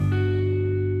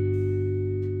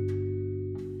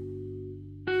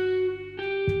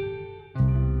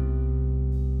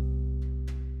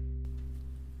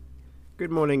Good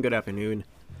morning, good afternoon,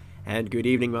 and good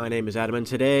evening. My name is Adam, and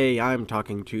today I'm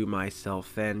talking to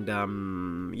myself.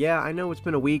 And yeah, I know it's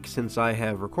been a week since I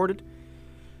have recorded.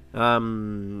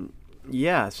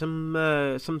 Yeah,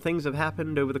 some things have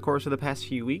happened over the course of the past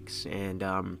few weeks, and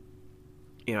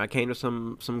I came to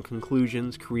some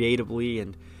conclusions creatively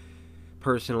and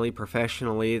personally,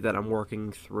 professionally that I'm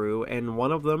working through. And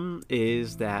one of them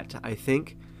is that I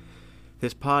think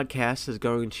this podcast is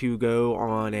going to go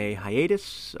on a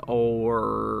hiatus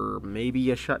or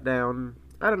maybe a shutdown.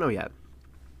 I don't know yet.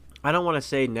 I don't want to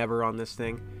say never on this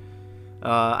thing.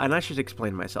 And I should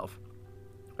explain myself.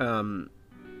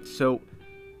 So,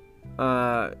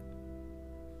 over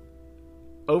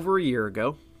a year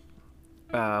ago,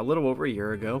 a little over a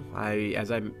year ago,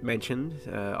 as I mentioned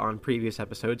on previous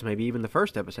episodes, maybe even the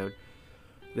first episode,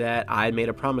 that I made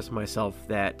a promise to myself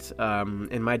that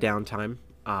in my downtime,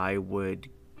 I would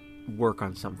work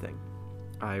on something.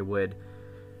 I would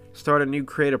start a new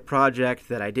creative project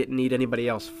that I didn't need anybody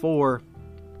else for,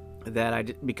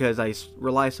 because I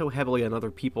rely so heavily on other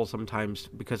people sometimes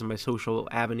because of my social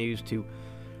avenues to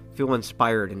feel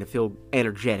inspired and to feel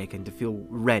energetic and to feel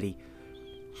ready.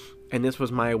 And this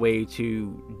was my way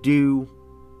to do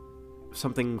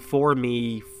something for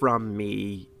me, from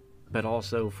me, but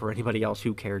also for anybody else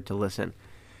who cared to listen.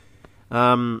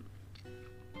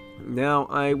 Now,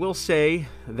 I will say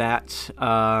that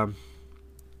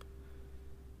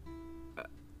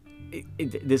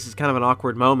this is kind of an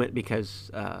awkward moment because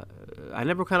I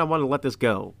never kind of wanted to let this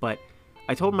go, but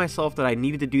I told myself that I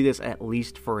needed to do this at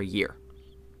least for a year.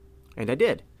 And I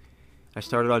did. I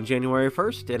started on January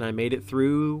 1st, and I made it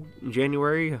through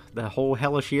January, the whole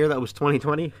hellish year that was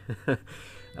 2020,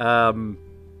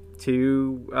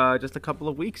 to just a couple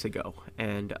of weeks ago.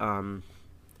 And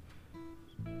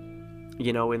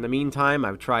in the meantime,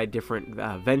 I've tried different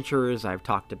ventures. I've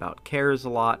talked about CARES a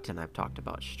lot, and I've talked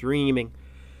about streaming,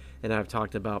 and I've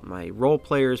talked about my Role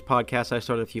Players podcast I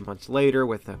started a few months later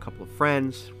with a couple of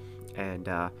friends, and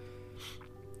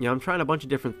I'm trying a bunch of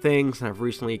different things, and I've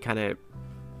recently kind of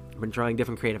been trying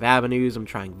different creative avenues. I'm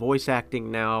trying voice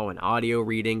acting now and audio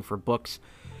reading for books.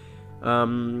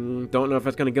 Don't know if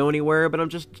that's going to go anywhere, but I'm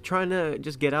just trying to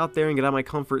just get out there and get out of my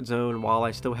comfort zone while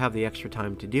I still have the extra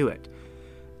time to do it.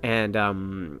 And,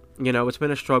 it's been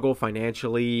a struggle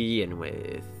financially and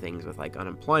with things with like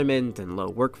unemployment and low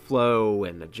workflow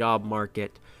and the job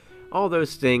market. All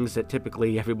those things that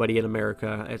typically everybody in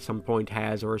America at some point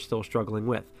has or is still struggling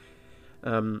with.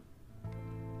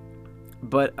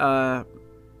 But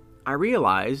I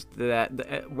realized that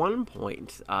at one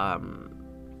point, I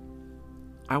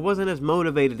wasn't as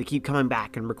motivated to keep coming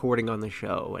back and recording on the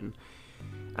show. And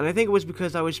I think it was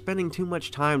because I was spending too much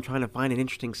time trying to find an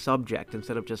interesting subject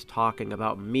instead of just talking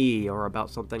about me or about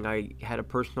something I had a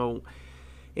personal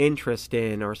interest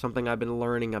in or something I've been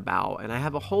learning about. And I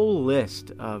have a whole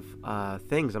list of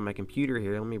things on my computer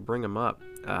here. Let me bring them up.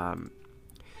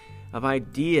 Of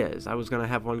ideas. I was going to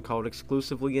have one called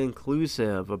Exclusively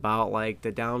Inclusive about like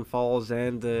the downfalls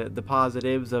and the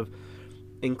positives of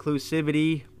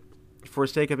inclusivity for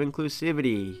sake of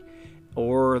inclusivity,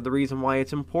 or the reason why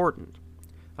it's important.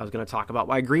 I was going to talk about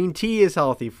why green tea is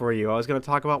healthy for you. I was going to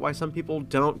talk about why some people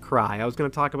don't cry. I was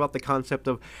going to talk about the concept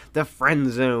of the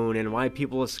friend zone and why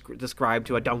people describe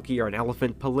to a donkey or an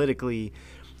elephant politically,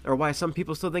 or why some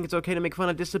people still think it's okay to make fun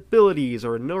of disabilities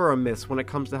or neuromyths when it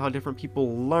comes to how different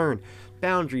people learn,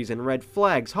 boundaries and red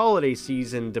flags, holiday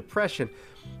season, depression,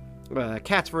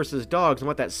 cats versus dogs and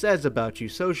what that says about you,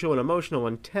 social and emotional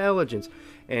intelligence,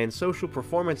 and social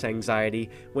performance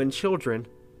anxiety when children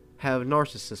have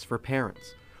narcissists for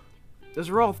parents. Those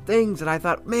are all things that I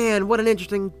thought, man, what an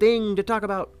interesting thing to talk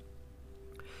about.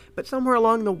 But somewhere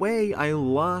along the way, I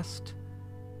lost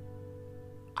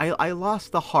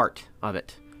the heart of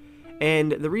it.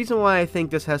 And the reason why I think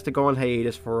this has to go on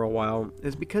hiatus for a while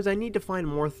is because I need to find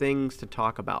more things to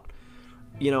talk about.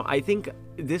 I think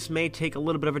this may take a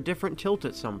little bit of a different tilt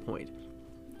at some point.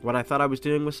 What I thought I was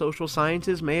doing with social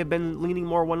sciences may have been leaning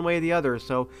more one way or the other,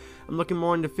 so I'm looking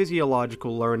more into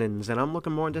physiological learnings, and I'm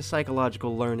looking more into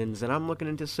psychological learnings, and I'm looking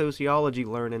into sociology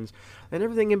learnings, and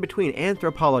everything in between.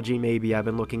 Anthropology maybe I've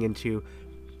been looking into.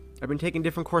 I've been taking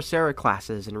different Coursera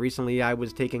classes, and recently I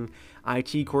was taking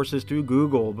IT courses through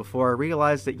Google before I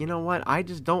realized that, I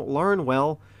just don't learn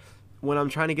well when I'm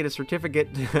trying to get a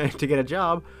certificate to get a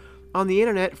job on the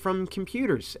internet from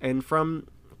computers and from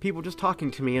people just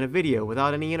talking to me in a video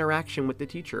without any interaction with the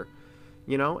teacher,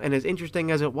 and as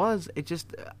interesting as it was,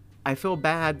 I feel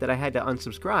bad that I had to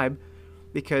unsubscribe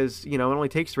because, it only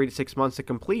takes 3 to 6 months to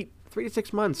complete, 3 to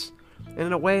 6 months, and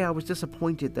in a way I was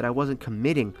disappointed that I wasn't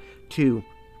committing to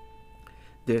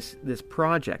this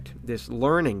project, this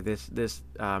learning, this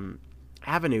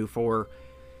avenue for,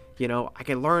 I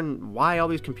could learn why all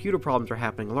these computer problems are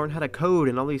happening, learn how to code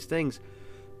and all these things.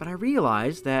 But I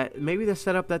realized that maybe the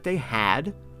setup that they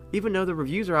had, even though the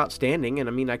reviews are outstanding, and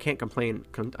I mean, I can't complain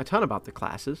a ton about the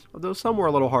classes, although some were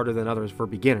a little harder than others for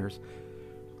beginners.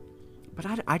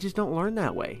 But I just don't learn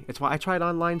that way. It's why I tried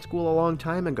online school a long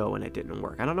time ago and it didn't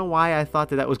work. I don't know why I thought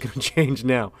that was going to change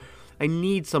now. I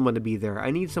need someone to be there. I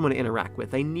need someone to interact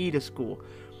with. I need a school.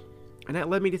 And that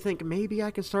led me to think maybe I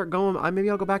can start going, maybe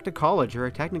I'll go back to college or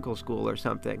a technical school or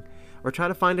something. Or try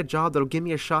to find a job that'll give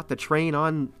me a shot to train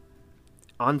on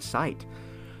site.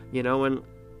 And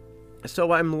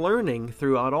so I'm learning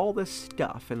throughout all this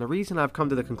stuff. And the reason I've come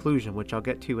to the conclusion, which I'll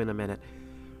get to in a minute,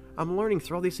 I'm learning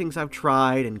through all these things I've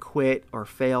tried and quit or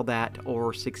failed at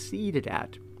or succeeded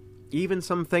at. Even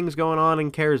some things going on in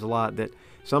Cares a Lot that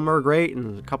some are great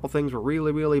and a couple things were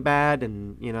really, really bad.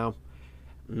 And, I'm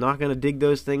not going to dig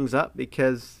those things up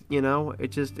because,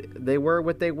 they were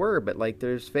what they were. But,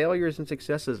 there's failures and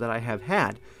successes that I have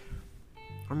had.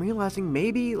 I'm realizing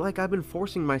maybe, I've been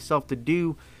forcing myself to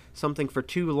do something for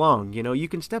too long. You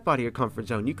can step out of your comfort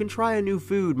zone. You can try a new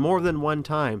food more than one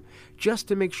time just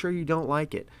to make sure you don't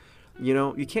like it.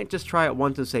 You can't just try it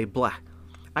once and say, blah.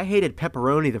 I hated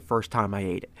pepperoni the first time I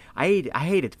ate it. I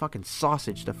hated fucking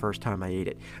sausage the first time I ate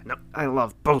it. No, I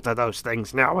love both of those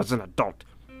things now as an adult.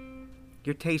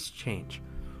 Your tastes change,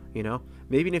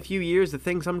 Maybe in a few years, the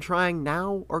things I'm trying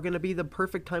now are going to be the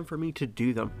perfect time for me to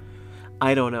do them.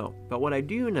 I don't know. But what I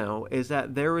do know is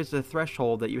that there is a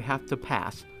threshold that you have to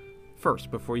pass first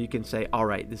before you can say, all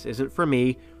right, this isn't for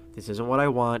me. This isn't what I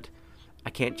want. I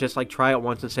can't just try it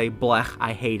once and say, blech,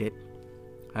 I hate it.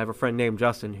 I have a friend named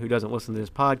Justin who doesn't listen to this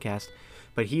podcast,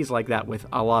 but he's like that with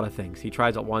a lot of things. He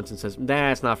tries it once and says,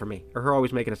 nah, it's not for me. Or he'll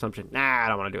always make an assumption, nah, I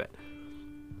don't want to do it.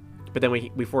 But then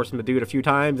we force him to do it a few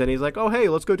times, and he's like, oh, hey,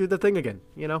 let's go do the thing again,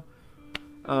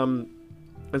 And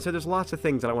so there's lots of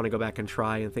things that I want to go back and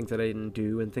try, and things that I didn't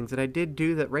do, and things that I did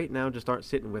do that right now just aren't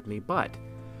sitting with me. But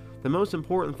the most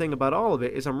important thing about all of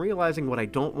it is I'm realizing what I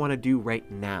don't want to do right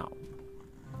now.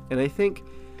 And I think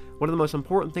one of the most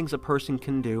important things a person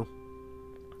can do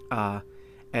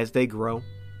as they grow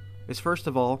is, first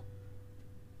of all,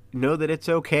 know that it's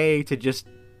okay to just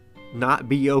not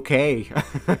be okay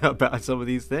about some of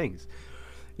these things.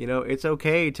 It's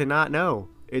okay to not know.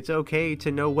 It's okay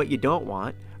to know what you don't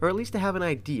want, or at least to have an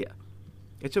idea.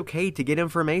 It's okay to get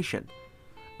information.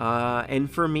 And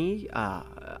for me,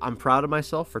 I'm proud of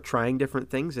myself for trying different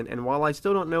things. And while I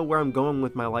still don't know where I'm going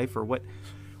with my life or what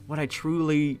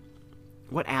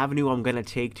avenue I'm going to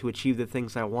take to achieve the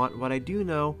things I want, what I do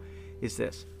know is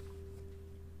this.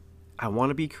 I want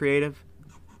to be creative.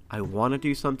 I want to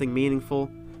do something meaningful.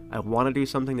 I want to do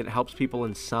something that helps people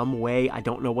in some way. I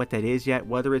don't know what that is yet,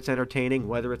 whether it's entertaining,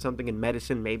 whether it's something in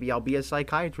medicine. Maybe I'll be a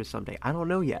psychiatrist someday. I don't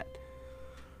know yet.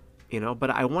 But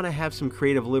I want to have some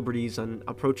creative liberties on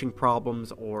approaching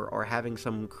problems or having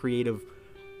some creative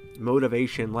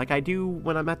motivation like I do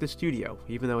when I'm at the studio,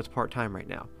 even though it's part-time right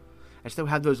now. I still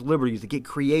have those liberties to get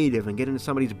creative and get into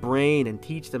somebody's brain and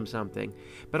teach them something,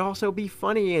 but also be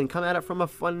funny and come at it from a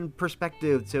fun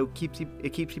perspective so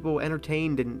it keeps people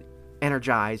entertained and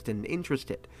energized and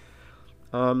interested.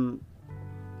 And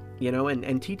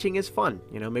teaching is fun.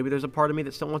 Maybe there's a part of me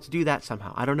that still wants to do that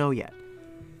somehow. I don't know yet.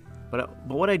 But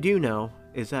what I do know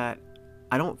is that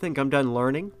I don't think I'm done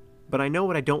learning, but I know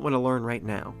what I don't want to learn right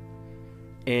now.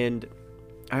 And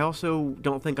I also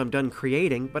don't think I'm done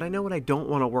creating, but I know what I don't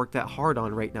want to work that hard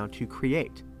on right now to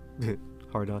create.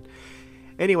 Hard on.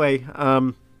 Anyway,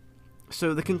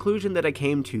 so the conclusion that I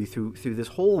came to through this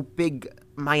whole big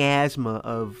miasma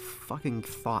of fucking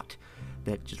thought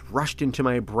that just rushed into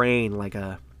my brain like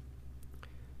a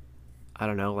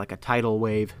tidal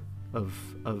wave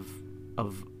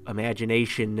of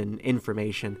imagination and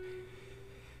information,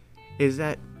 is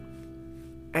that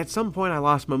at some point I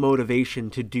lost my motivation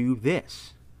to do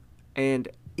this. And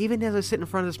even as I sit in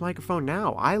front of this microphone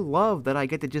now, I love that I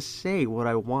get to just say what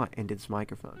I want into this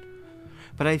microphone.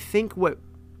 But I think what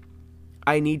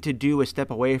I need to do is step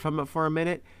away from it for a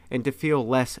minute and to feel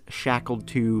less shackled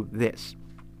to this.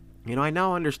 I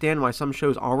now understand why some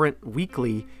shows aren't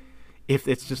weekly if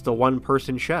it's just a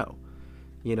one-person show.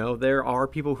 There are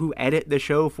people who edit the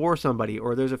show for somebody,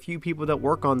 or there's a few people that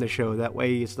work on the show. That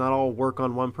way it's not all work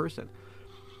on one person.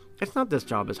 It's not this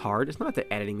job is hard. It's not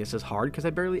that editing this is hard, because I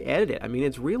barely edit it. I mean,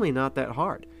 it's really not that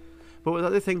hard. But with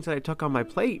other things that I took on my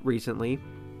plate recently,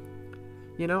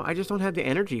 I just don't have the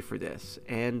energy for this.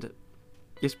 And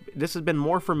this has been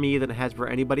more for me than it has for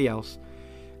anybody else.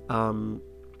 And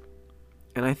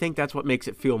I think that's what makes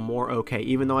it feel more okay.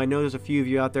 Even though I know there's a few of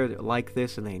you out there that like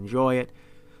this and they enjoy it.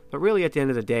 But really, at the end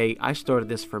of the day, I started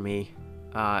this for me.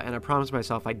 and I promised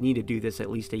myself I'd need to do this at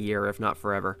least a year, if not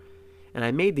forever. And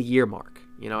I made the year mark.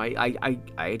 You know, I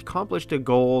accomplished a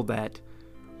goal that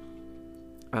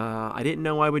I didn't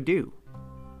know I would do.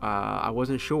 I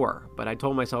wasn't sure, but I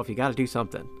told myself, you got to do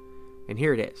something. And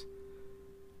here it is.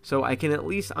 So I can at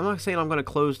least, I'm not saying I'm going to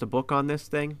close the book on this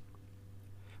thing,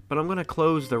 but I'm going to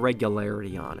close the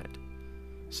regularity on it.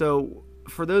 So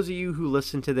for those of you who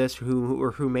listen to this,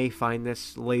 who may find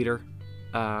this later,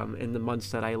 in the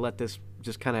months that I let this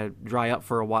just kind of dry up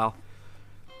for a while,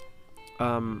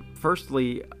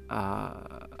 firstly,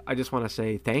 I just want to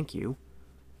say thank you.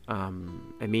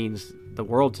 It means the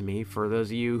world to me for those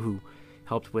of you who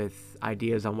helped with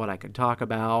ideas on what I could talk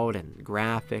about, and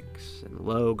graphics and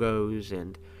logos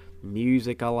and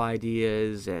musical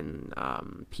ideas and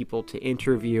people to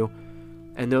interview,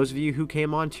 and those of you who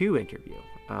came on to interview.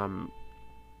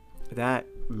 That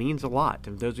means a lot.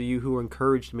 And those of you who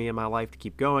encouraged me in my life to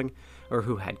keep going, or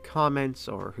who had comments,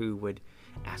 or who would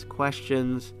ask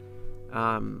questions,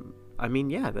 I mean,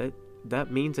 yeah,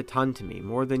 that means a ton to me,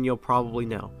 more than you'll probably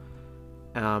know.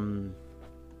 And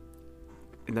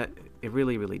that it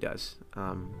really, really does.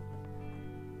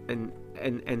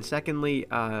 And secondly,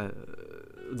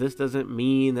 this doesn't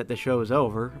mean that the show is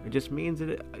over. It just means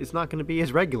that it's not going to be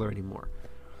as regular anymore.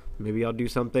 Maybe I'll do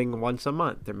something once a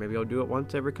month, or maybe I'll do it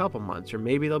once every couple months, or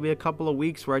maybe there'll be a couple of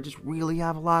weeks where I just really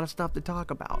have a lot of stuff to talk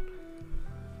about.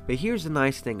 But here's the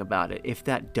nice thing about it, if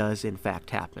that does in fact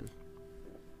happen,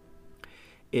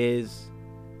 is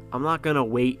I'm not going to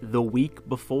wait the week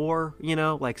before, you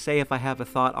know, like say if I have a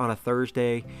thought on a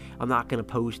Thursday, I'm not going to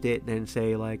post it and then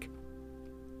say like,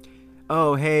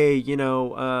 oh, hey, you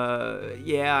know,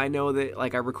 yeah, I know that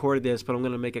like I recorded this, but I'm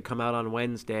going to make it come out on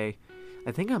Wednesday.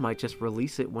 I think I might just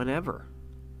release it whenever,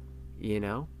 you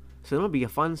know? So it'll be a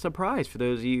fun surprise for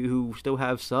those of you who still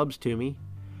have subs to me.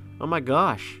 Oh my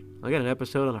gosh, I got an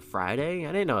episode on a Friday?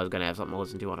 I didn't know I was going to have something to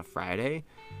listen to on a Friday.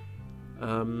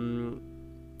 And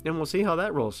we'll see how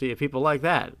that rolls, see if people like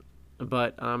that.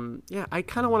 But, yeah, I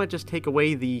kind of want to just take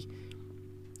away the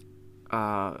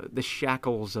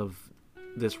shackles of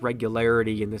this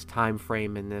regularity and this time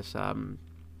frame and this,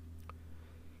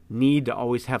 need to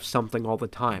always have something all the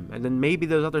time. And then maybe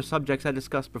those other subjects I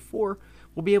discussed before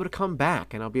will be able to come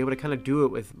back, and I'll be able to kind of do it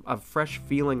with a fresh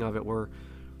feeling of it where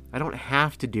I don't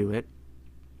have to do it.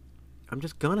 I'm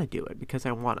just gonna do it because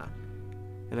I wanna.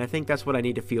 And I think that's what I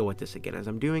need to feel with this again, is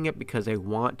I'm doing it because I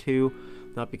want to,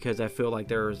 not because I feel like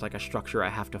there's like a structure I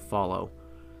have to follow.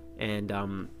 And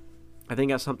I think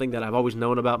that's something that I've always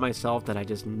known about myself, that I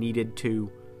just needed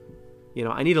to, you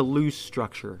know, I need a loose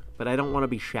structure, but I don't want to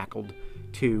be shackled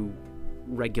to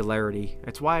regularity.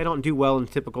 That's why I don't do well in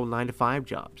typical 9-to-5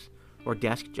 jobs or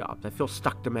desk jobs. I feel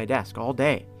stuck to my desk all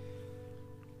day.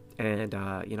 And,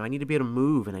 you know, I need to be able to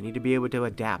move, and I need to be able to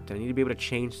adapt. I need to be able to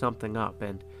change something up.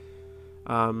 And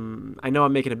I know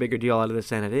I'm making a bigger deal out of this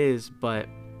than it is, but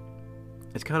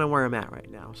it's kind of where I'm at right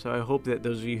now. So I hope that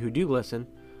those of you who do listen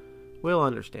will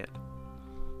understand.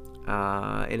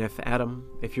 And if Adam,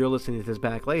 if you're listening to this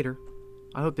back later,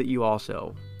 I hope that you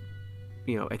also,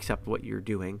 you know, accept what you're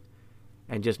doing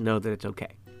and just know that it's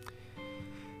okay.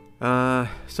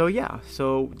 So yeah,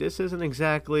 so this isn't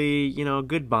exactly, you know,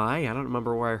 goodbye. I don't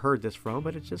remember where I heard this from,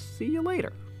 but it's just see you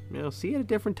later. You know, see you at a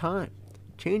different time.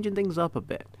 Changing things up a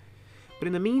bit. But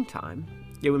in the meantime,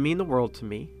 it would mean the world to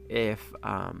me if,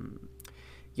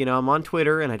 you know, I'm on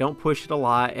Twitter and I don't push it a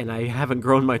lot, and I haven't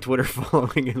grown my Twitter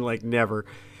following in like never.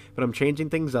 But I'm changing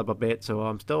things up a bit, so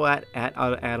I'm still at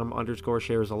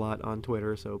Adam_shares a lot on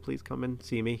Twitter, so please come and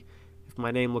see me. If my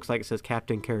name looks like it says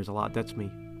Captain Cares a Lot, that's me.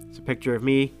 It's a picture of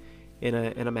me in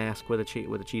a mask with a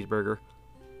cheeseburger.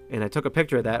 And I took a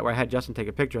picture of that, where I had Justin take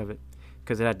a picture of it,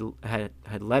 because it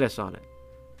had lettuce on it.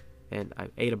 And I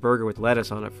ate a burger with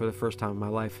lettuce on it for the first time in my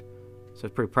life. So I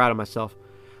was pretty proud of myself.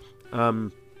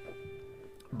 But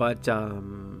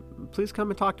please come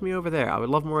and talk to me over there. I would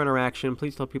love more interaction.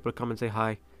 Please tell people to come and say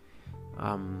hi.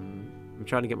 I'm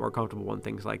trying to get more comfortable in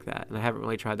things like that, and I haven't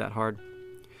really tried that hard.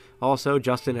 Also,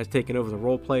 Justin has taken over the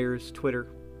Role Players Twitter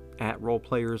at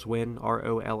RolePlayersWin,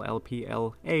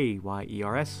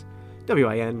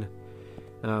 RolePlayersWin.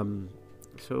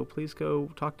 So please go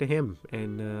talk to him.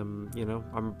 And, you know,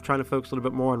 I'm trying to focus a little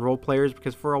bit more on role players,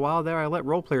 because for a while there I let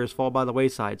role players fall by the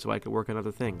wayside so I could work on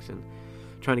other things, and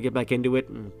trying to get back into it,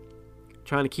 and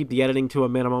trying to keep the editing to a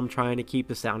minimum, trying to keep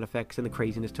the sound effects and the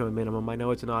craziness to a minimum. I know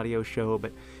it's an audio show,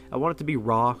 but I want it to be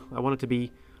raw. I want it to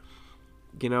be,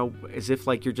 you know, as if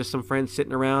like you're just some friends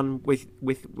sitting around with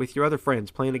your other friends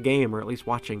playing a game, or at least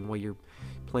watching while you're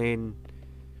playing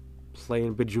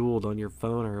Bejeweled on your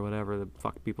phone or whatever the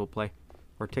fuck people play,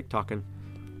 or TikToking.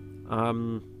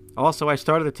 Also, I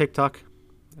started a TikTok.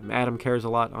 Adam Cares a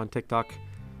Lot on TikTok.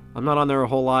 I'm not on there a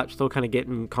whole lot, still kind of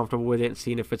getting comfortable with it and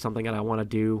seeing if it's something that I want to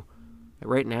do.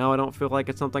 Right now, I don't feel like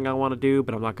it's something I want to do,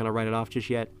 but I'm not going to write it off just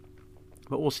yet.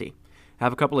 But we'll see. I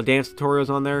have a couple of dance tutorials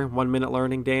on there, 1-minute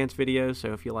learning dance videos,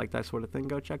 so if you like that sort of thing,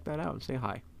 go check that out and say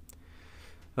hi.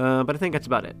 But I think that's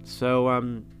about it.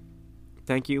 So,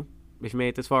 thank you. If you made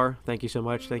it this far, thank you so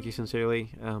much. Thank you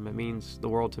sincerely. It means the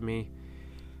world to me.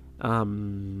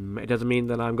 It doesn't mean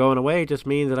that I'm going away. It just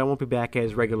means that I won't be back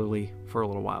as regularly for a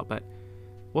little while. But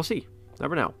we'll see.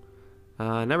 Never know.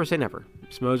 Never say never.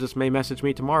 Moses may message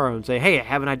me tomorrow and say, hey, I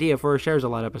have an idea for a Shares a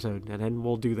Lot episode. And then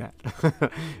we'll do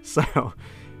that. So,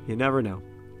 you never know.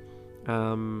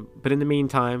 But in the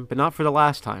meantime, but not for the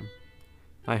last time,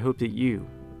 I hope that you,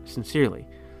 sincerely,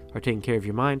 are taking care of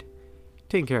your mind,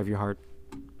 taking care of your heart,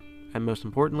 and most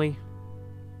importantly,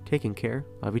 taking care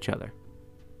of each other.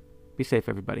 Be safe,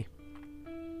 everybody.